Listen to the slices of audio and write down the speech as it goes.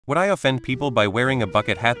Would I offend people by wearing a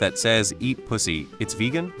bucket hat that says, "Eat pussy, it's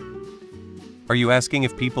vegan"? Are you asking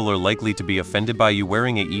if people are likely to be offended by you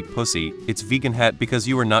wearing a "Eat pussy, it's vegan" hat because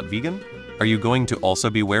you are not vegan? Are you going to also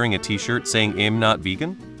be wearing a t-shirt saying "I'm not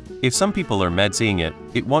vegan"? If some people are mad seeing it,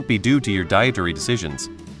 it won't be due to your dietary decisions.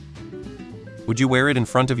 Would you wear it in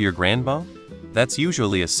front of your grandma? That's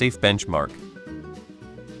usually a safe benchmark.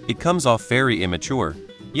 It comes off very immature.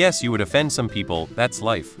 Yes, you would offend some people, that's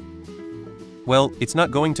life. Well, it's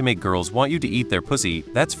not going to make girls want you to eat their pussy,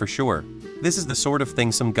 that's for sure. This is the sort of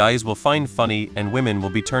thing some guys will find funny and women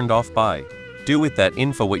will be turned off by. Do with that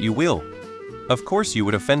info what you will. Of course you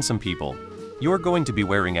would offend some people. You're going to be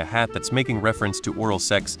wearing a hat that's making reference to oral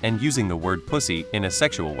sex and using the word pussy in a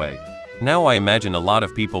sexual way. Now I imagine a lot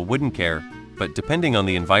of people wouldn't care, but depending on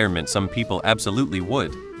the environment some people absolutely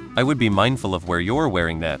would. I would be mindful of where you're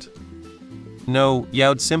wearing that. No,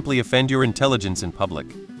 you'd simply offend your intelligence in public.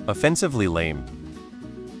 Offensively lame.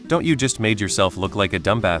 Don't you just made yourself look like a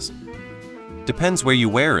dumbass? Depends where you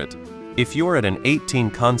wear it. If you're at an 18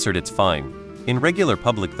 concert it's fine. In regular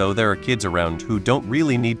public though there are kids around who don't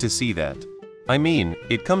really need to see that. I mean,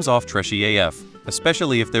 it comes off trashy AF,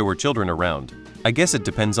 especially if there were children around. I guess it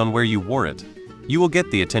depends on where you wore it. You will get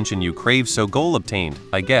the attention you crave, so goal obtained,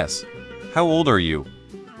 I guess. How old are you?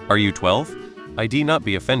 Are you 12? I'd not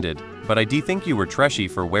be offended, but I'd think you were trashy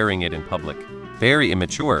for wearing it in public. Very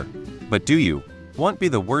immature. But do you? Won't be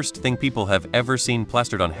the worst thing people have ever seen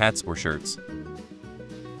plastered on hats or shirts.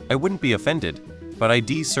 I wouldn't be offended, but I'd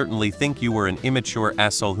certainly think you were an immature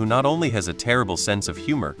asshole who not only has a terrible sense of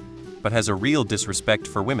humor, but has a real disrespect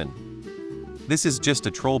for women. This is just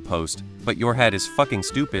a troll post, but your hat is fucking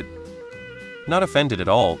stupid. Not offended at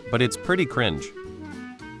all, but it's pretty cringe.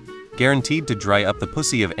 Guaranteed to dry up the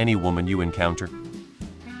pussy of any woman you encounter.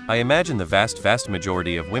 I imagine the vast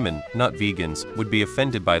majority of women, not vegans, would be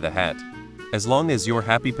offended by the hat. As long as you're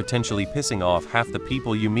happy potentially pissing off half the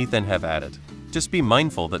people you meet, then have at it. Just be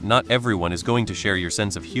mindful that not everyone is going to share your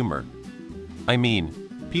sense of humor. I mean,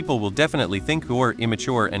 people will definitely think you're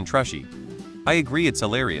immature and trashy. I agree it's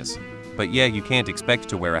hilarious. But yeah, you can't expect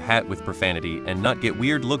to wear a hat with profanity and not get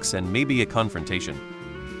weird looks and maybe a confrontation.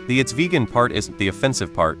 The "it's vegan" part isn't the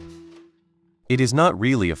offensive part. It is not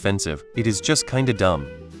really offensive, it is just kinda dumb.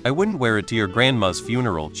 I wouldn't wear it to your grandma's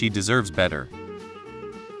funeral, she deserves better.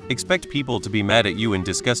 Expect people to be mad at you and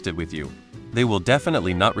disgusted with you. They will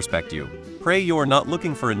definitely not respect you. Pray you're not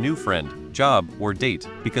looking for a new friend, job, or date,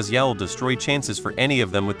 because you'll destroy chances for any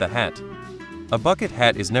of them with the hat. A bucket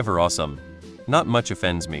hat is never awesome. Not much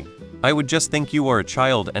offends me. I would just think you are a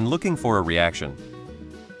child and looking for a reaction.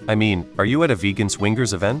 I mean, are you at a vegan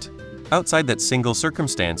swingers event? Outside that single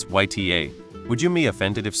circumstance, YTA, would you be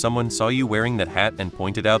offended if someone saw you wearing that hat and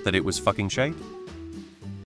pointed out that it was fucking shite?